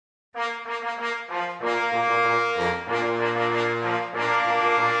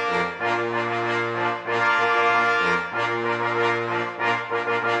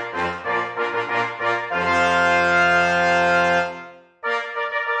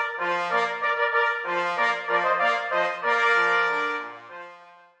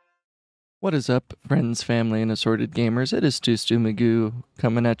What is up, friends, family, and assorted gamers? It is StuStuMagoo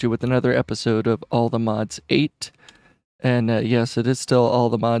coming at you with another episode of All the Mods 8. And yes, it is still All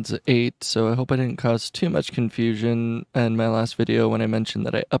the Mods 8, so I hope I didn't cause too much confusion in my last video when I mentioned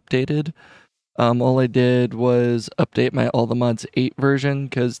that I updated. All I did was update my All the Mods 8 version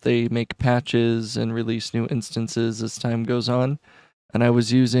because they make patches and release new instances as time goes on. And I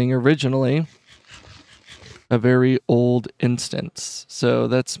was using originally a very old instance. So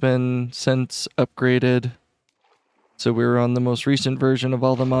that's been since upgraded. So we're on the most recent version of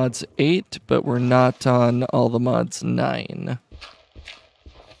All the Mods 8, but we're not on All the Mods 9.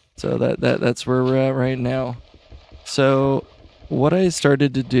 So that's where we're at right now. So what I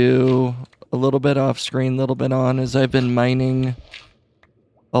started to do a little bit off screen, a little bit on, is I've been mining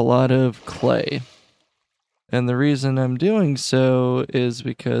a lot of clay. And the reason I'm doing so is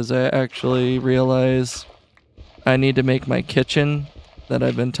because I actually realize I need to make my kitchen that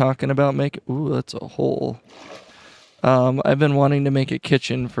I've been talking about making. Ooh, that's a hole. I've been wanting to make a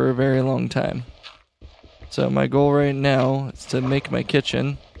kitchen for a very long time. So my goal right now is to make my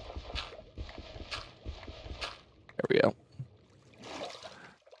kitchen. There we go.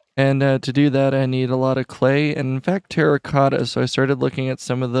 And to do that, I need a lot of clay and, in fact, terracotta. So I started looking at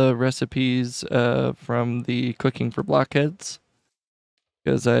some of the recipes from the Cooking for Blockheads,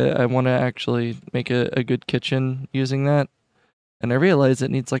 because I want to actually make a good kitchen using that. And I realize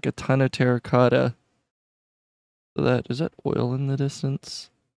it needs like a ton of terracotta. So is that oil in the distance?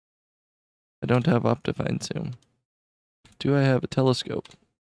 I don't have Optifine Zoom. Do I have a telescope?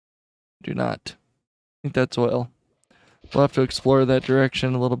 Do not. I think that's oil. We'll have to explore that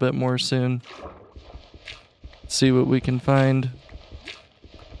direction a little bit more soon. See what we can find.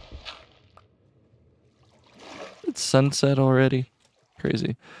 It's sunset already.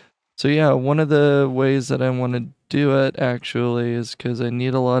 Crazy. So yeah, one of the ways that I want to do it actually is because I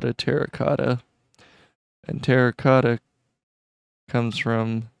need a lot of terracotta. And terracotta comes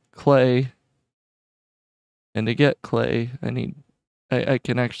from clay. And to get clay, I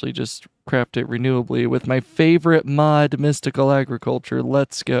can actually just craft it renewably with my favorite mod, Mystical Agriculture.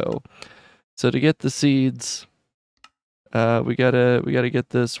 Let's go. So to get the seeds, we gotta get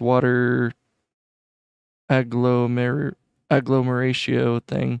this water agglomeratio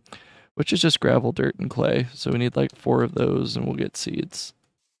thing, which is just gravel, dirt, and clay. So we need like 4 of those, and we'll get seeds.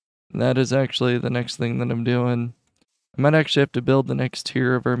 And that is actually the next thing that I'm doing. I might actually have to build the next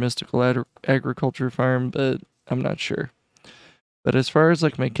tier of our Mystical Agriculture farm, but I'm not sure. But as far as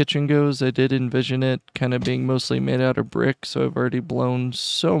like my kitchen goes, I did envision it kind of being mostly made out of brick, so I've already blown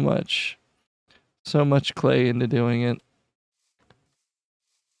so much clay into doing it.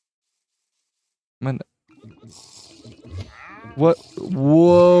 What?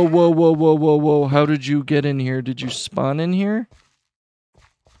 Whoa, whoa, whoa, whoa, whoa, whoa. How did you get in here? Did you spawn in here?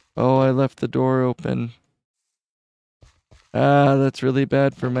 Oh, I left the door open. Ah, that's really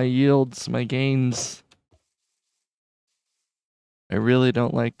bad for my yields, my gains. I really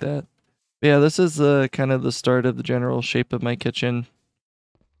don't like that. But yeah, this is kind of the start of the general shape of my kitchen.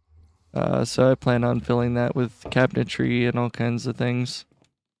 So I plan on filling that with cabinetry and all kinds of things.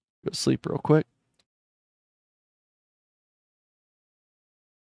 Go sleep real quick.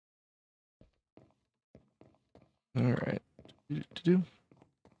 Alright.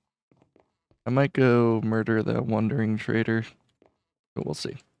 I might go murder that wandering trader, but we'll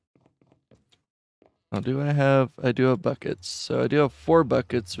see. Oh, I do have buckets. So I do have 4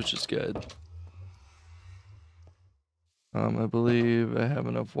 buckets, which is good. I believe I have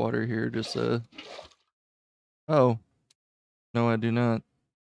enough water here just to... Oh. No, I do not.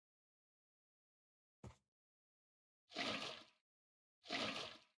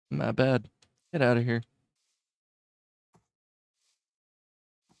 My bad. Get out of here.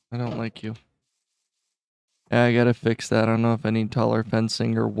 I don't like you. Yeah, I gotta fix that. I don't know if I need taller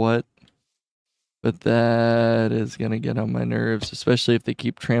fencing or what. But that is gonna get on my nerves, especially if they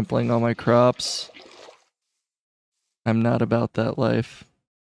keep trampling all my crops. I'm not about that life.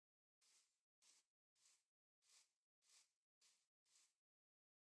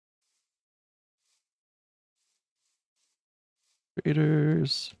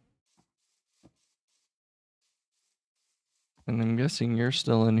 Traders. And I'm guessing you're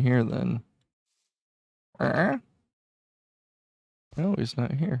still in here then. No, he's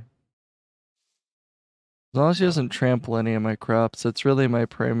not here. As long as he doesn't trample any of my crops, that's really my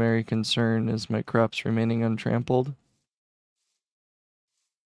primary concern, is my crops remaining untrampled.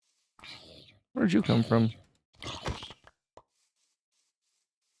 Where'd you come from?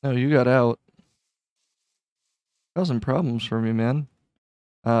 No, you got out. Causing problems for me, man.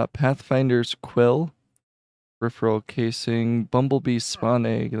 Pathfinder's Quill. Peripheral casing. Bumblebee spawn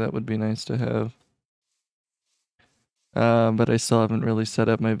egg. That would be nice to have. But I still haven't really set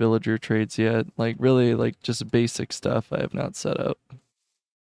up my villager trades yet. Like, really, like, just basic stuff I have not set up.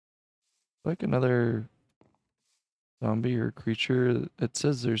 Like another zombie or creature. It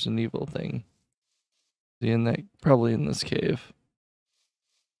says there's an evil thing. Is he in that? Probably in this cave.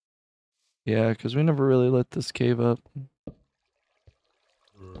 Yeah, because we never really lit this cave up.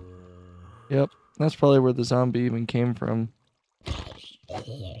 Yep, that's probably where the zombie even came from. Is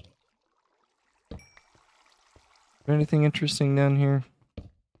there anything interesting down here?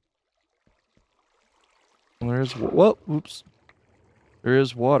 Well, there's... Whoa, oops. There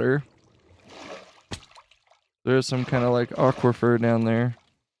is water. There's some kind of like aquifer down there.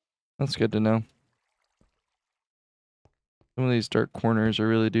 That's good to know. Some of these dark corners I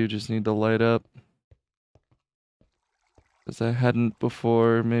really do just need to light up. Because I hadn't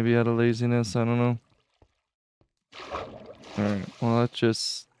before, maybe out of laziness, I don't know. Alright, well that's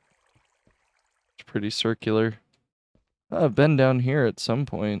just... It's pretty circular. Oh, I've been down here at some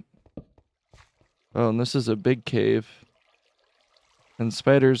point. Oh, and this is a big cave. And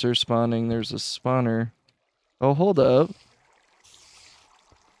spiders are spawning, there's a spawner. Oh, hold up.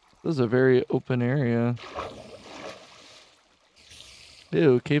 This is a very open area.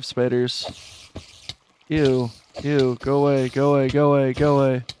 Ew, cave spiders. Ew, ew, go away, go away, go away, go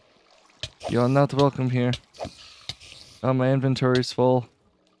away. You're not welcome here. Oh, my inventory's full.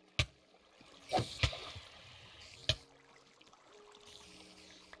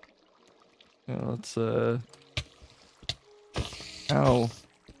 Yeah, let's, Ow.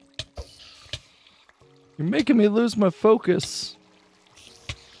 You're making me lose my focus.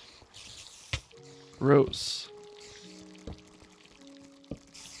 Gross.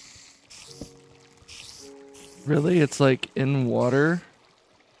 Really? It's like in water?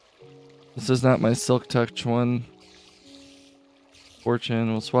 This is not my Silk Touch one.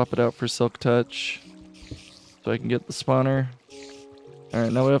 Fortune. We'll swap it out for Silk Touch. So I can get the spawner.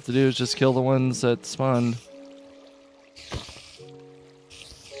 Alright, now what we have to do is just kill the ones that spawned.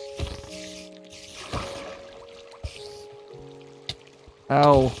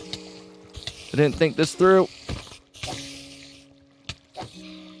 Ow. I didn't think this through.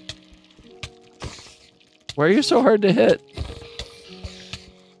 Why are you so hard to hit?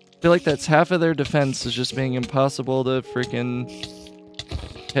 I feel like that's half of their defense is just being impossible to freaking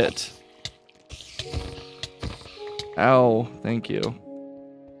hit. Ow, thank you.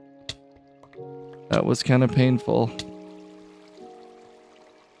 That was kind of painful.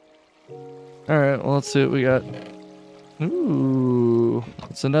 Alright, well let's see what we got. Ooh,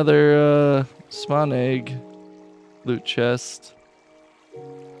 it's another spawn egg loot chest.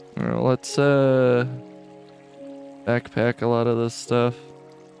 Alright, let's backpack a lot of this stuff.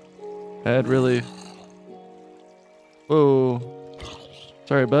 I had really... Whoa.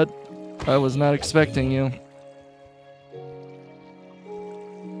 Sorry, bud. I was not expecting you.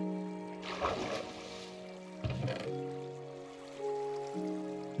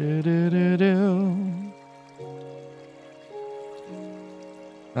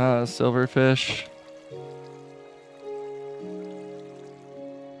 Ah, silverfish.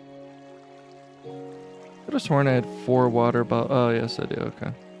 Could have sworn I had 4 water bottles. Oh, yes, I do.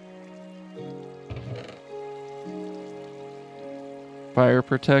 Okay. Fire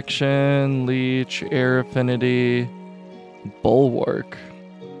protection, leech, air affinity, bulwark.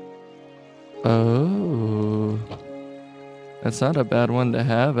 Oh. That's not a bad one to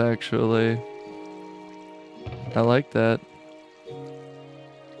have, actually. I like that.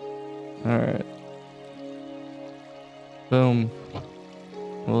 Alright. Boom.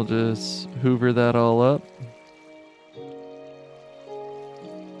 We'll just hoover that all up.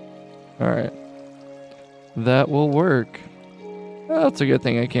 Alright. That will work. Oh, that's a good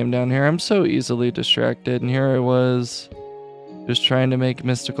thing I came down here. I'm so easily distracted, and here I was just trying to make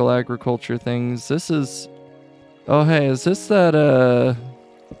mystical agriculture things. This is... Oh, hey, is this that,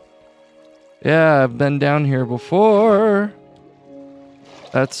 Yeah, I've been down here before.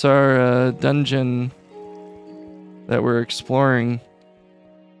 That's our, dungeon that we're exploring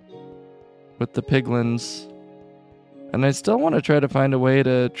with the piglins. And I still want to try to find a way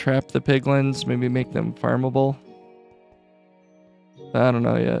to trap the piglins, maybe make them farmable. I don't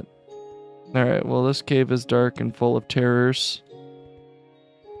know yet. Alright, well this cave is dark and full of terrors.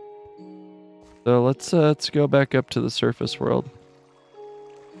 So let's go back up to the surface world.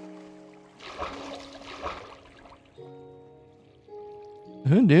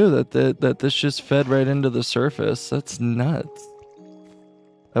 Who knew that this just fed right into the surface? That's nuts.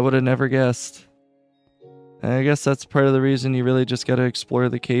 I would have never guessed. And I guess that's part of the reason you really just gotta explore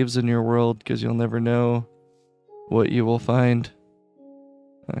the caves in your world, because you'll never know what you will find.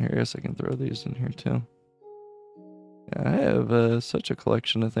 Oh, here, I guess I can throw these in here too. Yeah, I have such a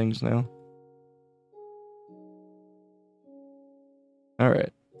collection of things now.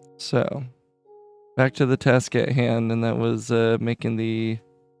 Alright, so back to the task at hand, and that was making the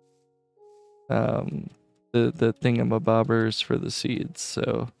thingamabobbers for the seeds.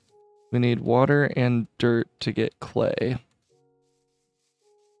 So we need water and dirt to get clay.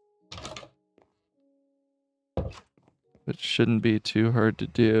 Which shouldn't be too hard to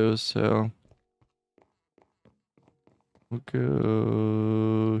do, so we'll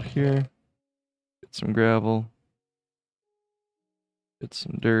go here, get some gravel, get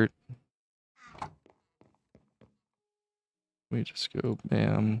some dirt. We just go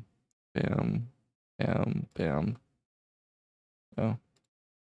bam, bam, bam, bam. Oh.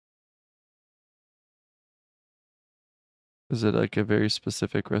 Is it like a very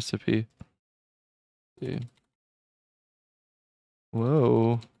specific recipe? See.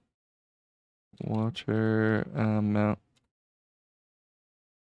 Whoa. Water amount.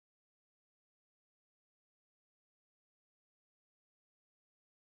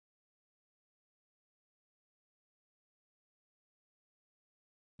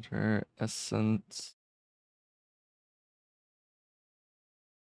 Water essence.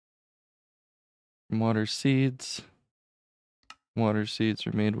 Water seeds. Water seeds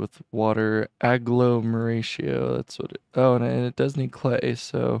are made with water agglomeratio. That's what it. Oh, and it does need clay,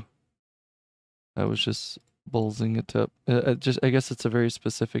 so I was just bullsing it up. I guess it's a very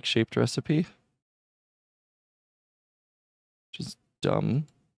specific shaped recipe. Which is dumb.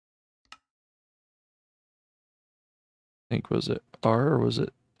 I think, was it R or was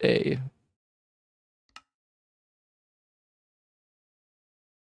it A?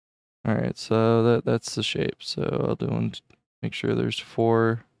 Alright, so that's the shape. So I'll do one to make sure there's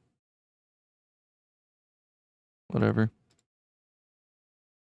 4. Whatever.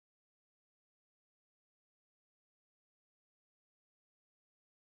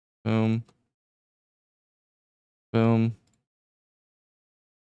 Boom. Boom.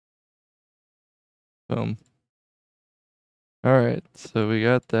 Boom. Alright, so we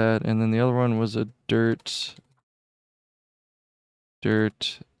got that, and then the other one was a dirt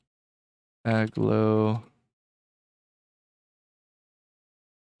aglo.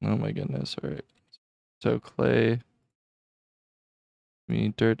 Oh my goodness, alright. So clay. We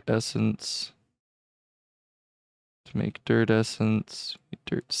need dirt essence. To make dirt essence, we need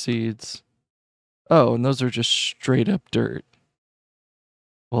dirt seeds. Oh, and those are just straight up dirt.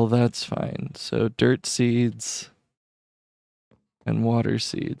 Well, that's fine. So dirt seeds and water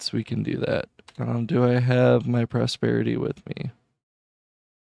seeds, we can do that. Do I have my prosperity with me?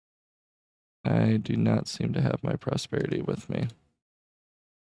 I do not seem to have my prosperity with me.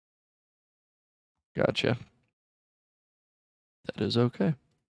 Gotcha. That is okay.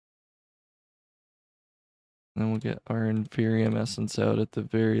 Then we'll get our Inferium essence out at the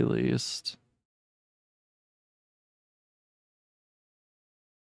very least.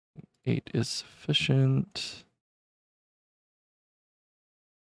 8 is sufficient.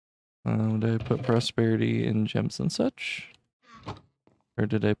 Did I put prosperity in gems and such? Or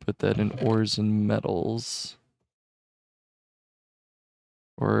did I put that in ores and metals?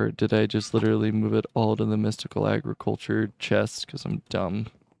 Or did I just literally move it all to the mystical agriculture chest because I'm dumb?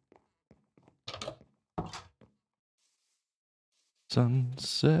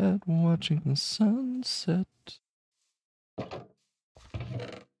 Sunset, watching the sunset.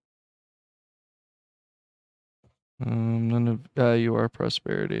 None of you are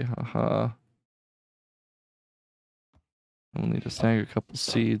prosperity, haha. We'll need to snag a couple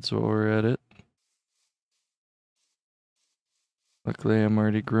seeds while we're at it. Luckily, I'm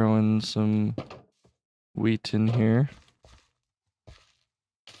already growing some wheat in here.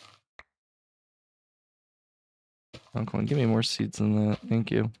 Oh, come on, give me more seeds than that.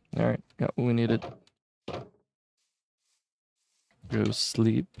 Thank you. Alright, got what we needed. Go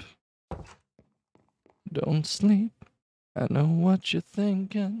sleep. Don't sleep. I know what you're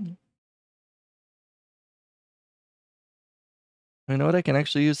thinking. You know what? I can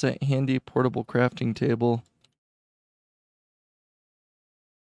actually use that handy portable crafting table.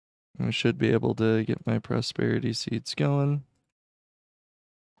 I should be able to get my prosperity seeds going.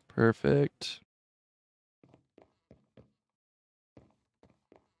 Perfect.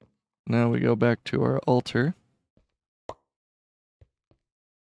 Now we go back to our altar.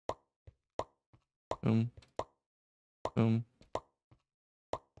 Boom. Boom.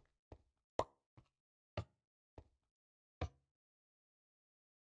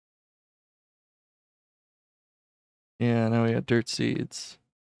 Yeah, now we got dirt seeds.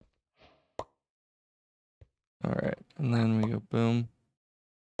 Alright, and then we go boom,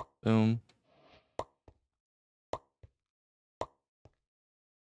 boom.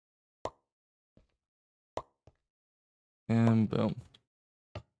 And boom.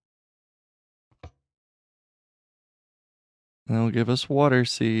 And it'll give us water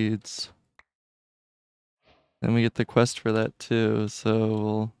seeds. Then we get the quest for that too, so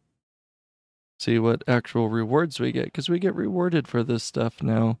we'll see what actual rewards we get, because we get rewarded for this stuff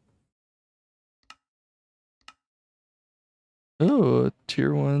now. Oh, a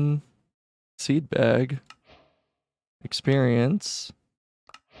tier 1 seed bag. Experience.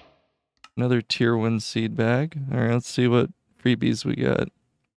 Another tier 1 seed bag. Alright, let's see what freebies we got.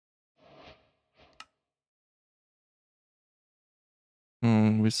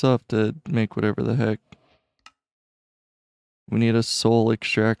 We still have to make whatever the heck. We need a soul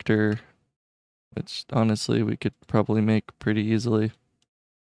extractor, which honestly we could probably make pretty easily.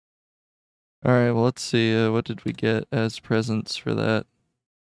 Alright, well let's see, what did we get as presents for that?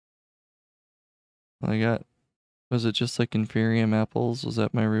 I got, was it just like Inferium apples? Was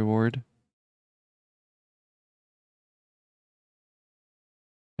that my reward?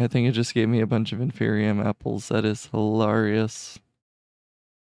 I think it just gave me a bunch of Inferium apples. That is hilarious.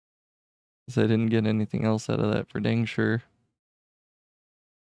 'Cause I didn't get anything else out of that for dang sure.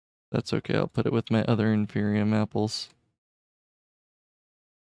 That's okay, I'll put it with my other Inferium apples.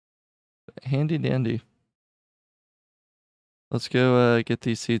 Handy dandy. Let's go get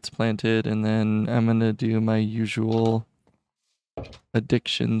these seeds planted, and then I'm gonna do my usual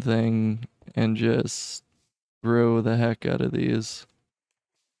addiction thing and just grow the heck out of these.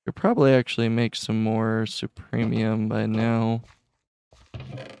 Could probably actually make some more supremium by now.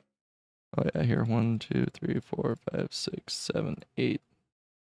 Oh yeah, here, 1, 2, 3, 4, 5, 6, 7, 8,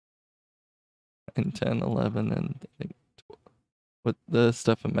 9, 10, 11, and I think what the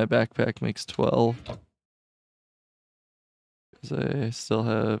stuff in my backpack makes 12. Because I still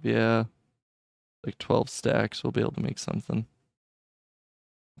have, yeah, like 12 stacks. We'll be able to make something.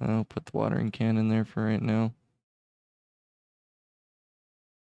 I'll put the watering can in there for right now.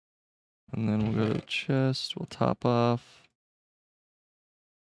 And then we'll go to the chest. We'll top off.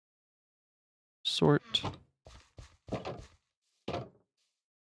 Sort.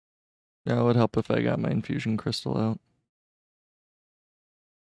 That would help if I got my infusion crystal out.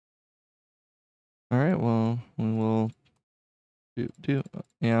 Alright, well, we will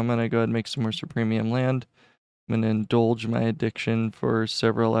yeah, I'm gonna go ahead and make some more supremium land. I'm gonna indulge my addiction for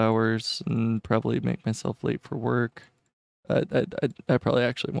several hours and probably make myself late for work. I probably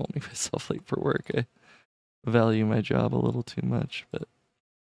actually won't make myself late for work. I value my job a little too much, but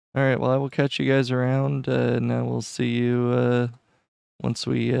alright, well I will catch you guys around, and I will see you once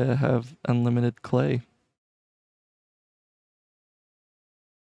we have unlimited clay.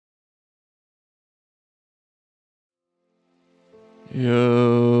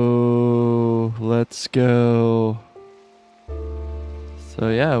 Yo, let's go. So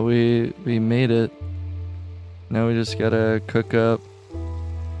yeah, we made it. Now we just gotta cook up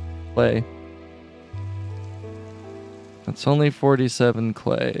clay. It's only 47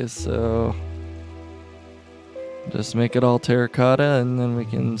 clay, so just make it all terracotta and then we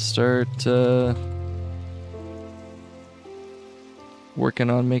can start working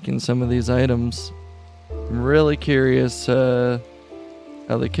on making some of these items. I'm really curious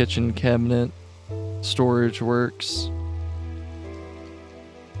how the kitchen cabinet storage works.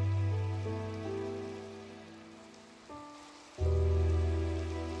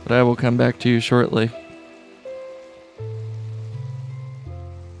 But I will come back to you shortly.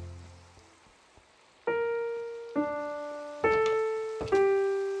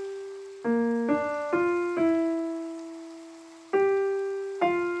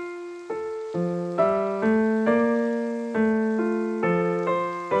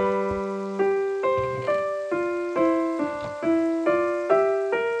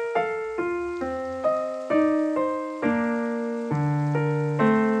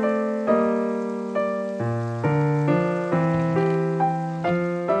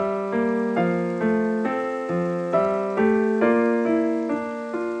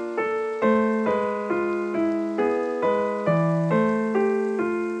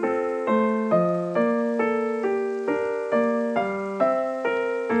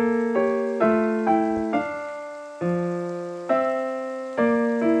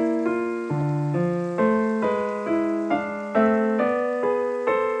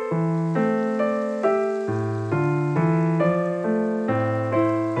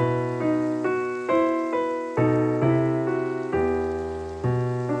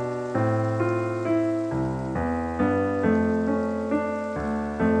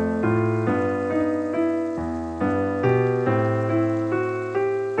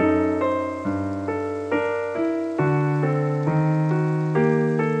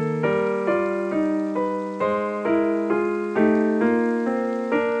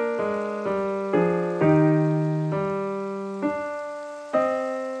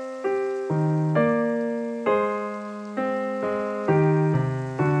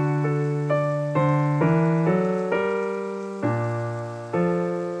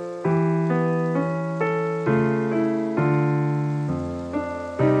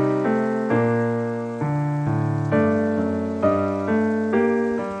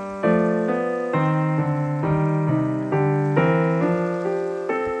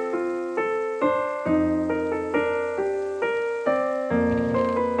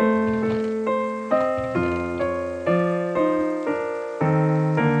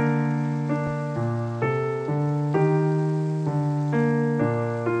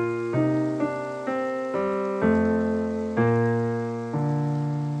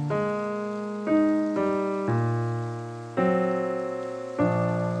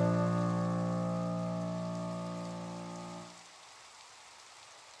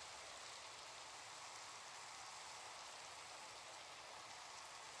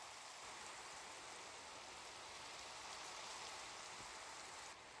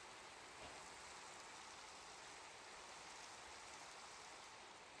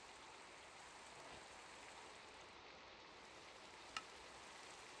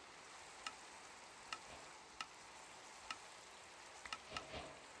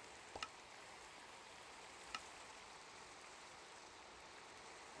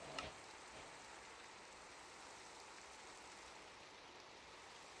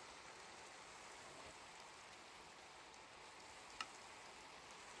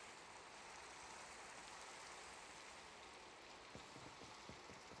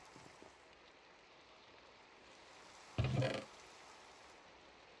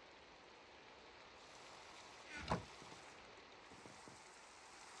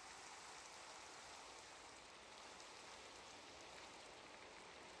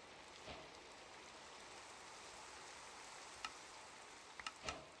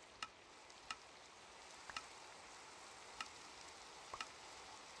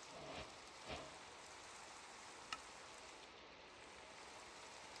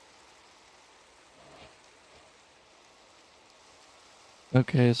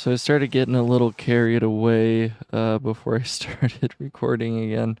 Okay, so I started getting a little carried away before I started recording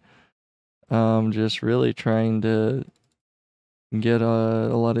again. Just really trying to get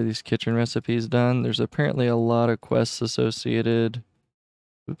a lot of these kitchen recipes done. There's apparently a lot of quests associated,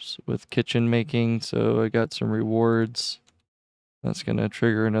 with kitchen making, so I got some rewards. That's gonna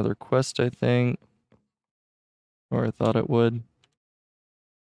trigger another quest, I think, or I thought it would.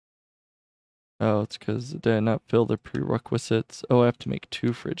 Oh, it's because did I not fill the prerequisites? Oh, I have to make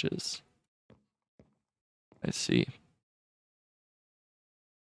 2 fridges. I see.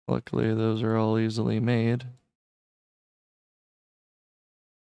 Luckily, those are all easily made.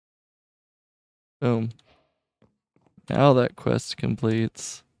 Boom. Now that quest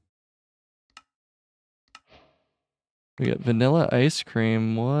completes. We got vanilla ice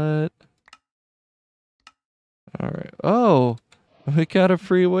cream. What? Alright. Oh! We got a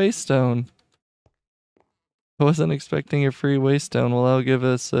free waystone. I wasn't expecting a free waystone. Well, that'll give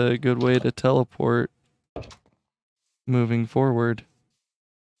us a good way to teleport moving forward.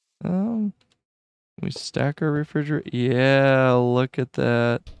 We stack our refrigerator. Yeah, look at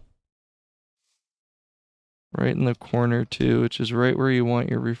that. Right in the corner too, which is right where you want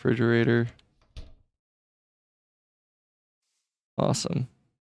your refrigerator. Awesome.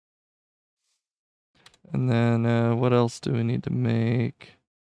 And then what else do we need to make?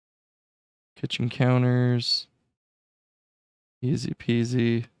 Kitchen counters. Easy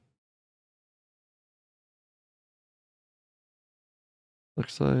peasy.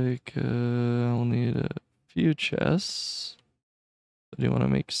 Looks like I'll need a few chests. I do want to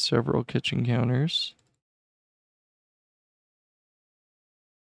make several kitchen counters.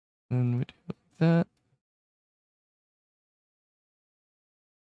 And we do like that.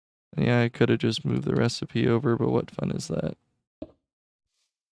 Yeah, I could have just moved the recipe over, but what fun is that?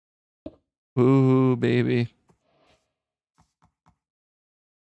 Ooh, baby.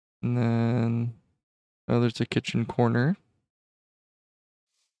 And then, oh, there's a kitchen corner.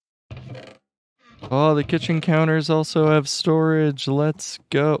 Oh, the kitchen counters also have storage. Let's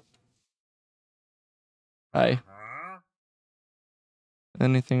go. Hi.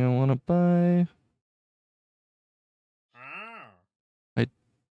 Anything I want to buy? I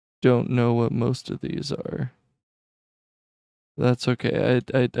don't know what most of these are. That's okay.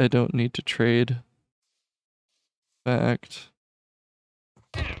 I don't need to trade. Fact.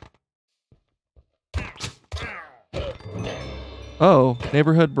 Oh,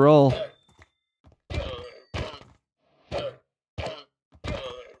 neighborhood brawl.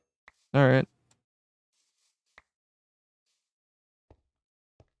 Alright.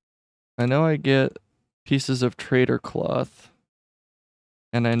 I know I get pieces of trader cloth.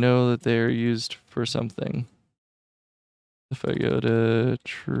 And I know that they are used for something. If I go to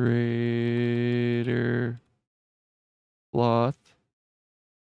trader cloth,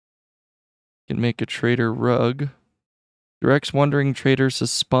 I can make a trader rug. Directs wandering traders to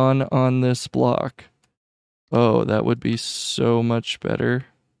spawn on this block. Oh, that would be so much better.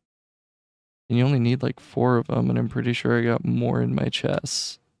 And you only need like 4 of them, and I'm pretty sure I got more in my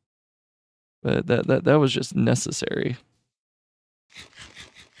chests. But that was just necessary.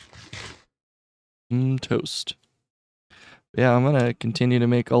 Toast. Yeah, I'm gonna continue to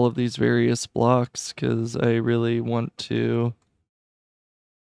make all of these various blocks because I really want to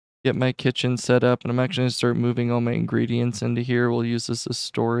get my kitchen set up, and I'm actually gonna start moving all my ingredients into here. We'll use this as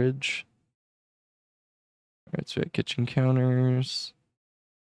storage. Alright, so we have kitchen counters.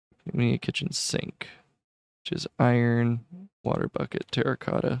 We need a kitchen sink, which is iron, water bucket,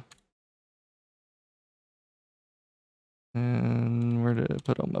 terracotta. And where did I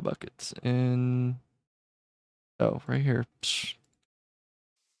put all my buckets? In. Oh, right here. Psh.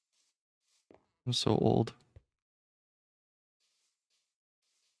 I'm so old.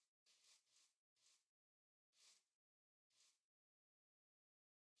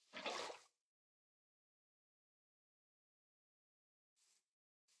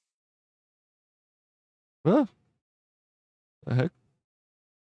 Oh, the heck?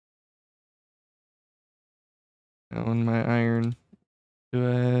 On my iron. Do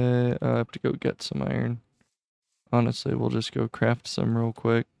I have to go get some iron? Honestly, we'll just go craft some real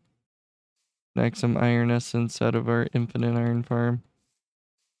quick. Snag some iron essence out of our infinite iron farm.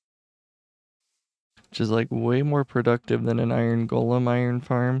 Which is like way more productive than an iron golem iron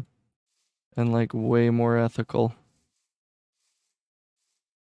farm. And like way more ethical.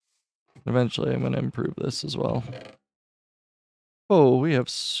 Eventually I'm gonna improve this as well. Oh, we have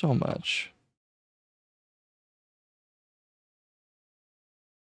so much.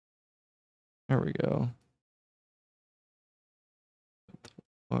 There we go. Put the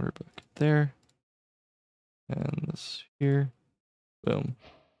water bucket there. And this here. Boom.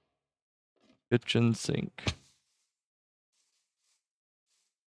 Kitchen sink.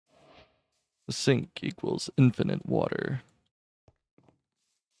 The sink equals infinite water.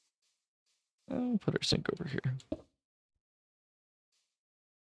 I'll put our sink over here.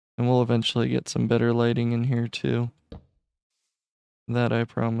 And we'll eventually get some better lighting in here too. That I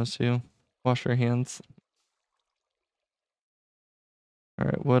promise you. Wash our hands.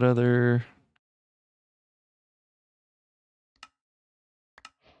 Alright, what other...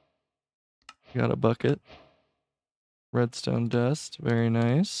 Got a bucket. Redstone dust, very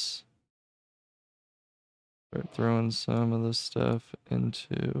nice. Start throwing some of this stuff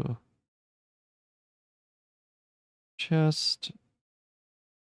into chest.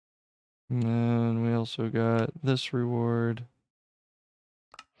 And then we also got this reward.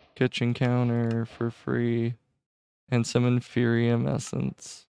 Kitchen counter for free. And some Inferium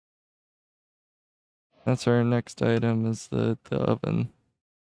essence. That's our next item, is the oven.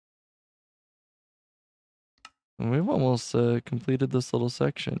 And we've almost completed this little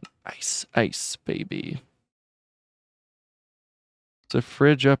section. Ice, ice, baby. It's a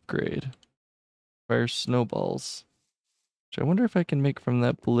fridge upgrade. Fire snowballs. Which I wonder if I can make from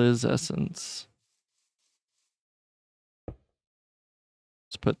that Blizz essence.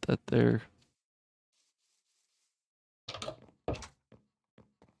 Let's put that there.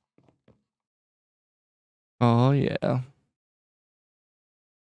 Oh yeah.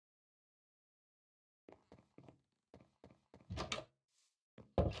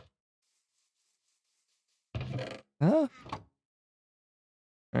 Huh?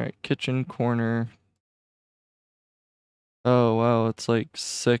 Alright, kitchen corner. Oh wow, it's like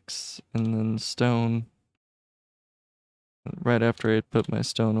 6 and then stone. Right after I put my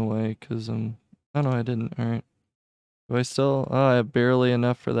stone away, because oh no, I didn't. Alright. Do I still? Oh, I have barely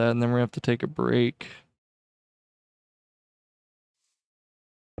enough for that, and then we're gonna have to take a break.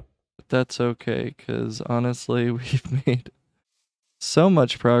 But that's okay, because honestly, we've made so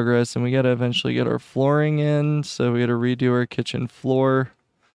much progress, and we gotta eventually get our flooring in, so we gotta redo our kitchen floor,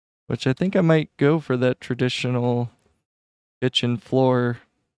 which I think I might go for that traditional kitchen floor,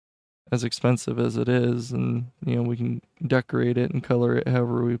 as expensive as it is, and you know, we can decorate it and color it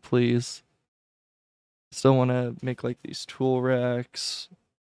however we please. Still want to make like these tool racks.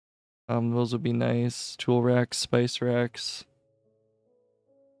 Those would be nice. Tool racks, spice racks.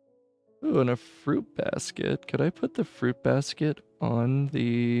 Ooh, and a fruit basket. Could I put the fruit basket on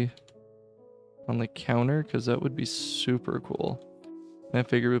the counter? Because that would be super cool. And I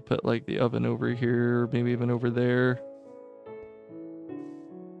figure we'd put like the oven over here, or maybe even over there.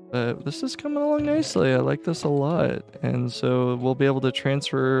 But this is coming along nicely. I like this a lot. And so we'll be able to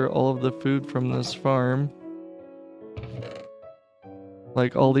transfer all of the food from this farm.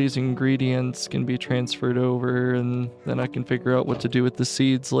 Like all these ingredients can be transferred over, and then I can figure out what to do with the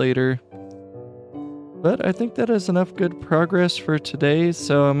seeds later. But I think that is enough good progress for today,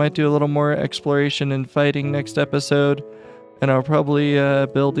 so I might do a little more exploration and fighting next episode. And I'll probably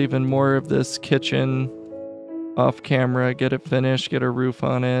build even more of this kitchen off camera, get it finished, get a roof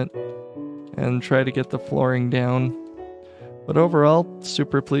on it, and try to get the flooring down. But overall,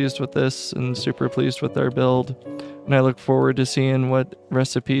 super pleased with this and super pleased with our build. And I look forward to seeing what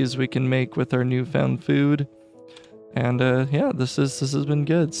recipes we can make with our newfound food. And yeah, this has been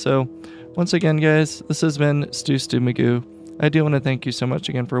good. So once again, guys, this has been StuStuMagoo. I do want to thank you so much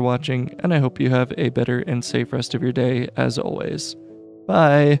again for watching, and I hope you have a better and safe rest of your day as always.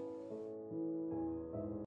 Bye!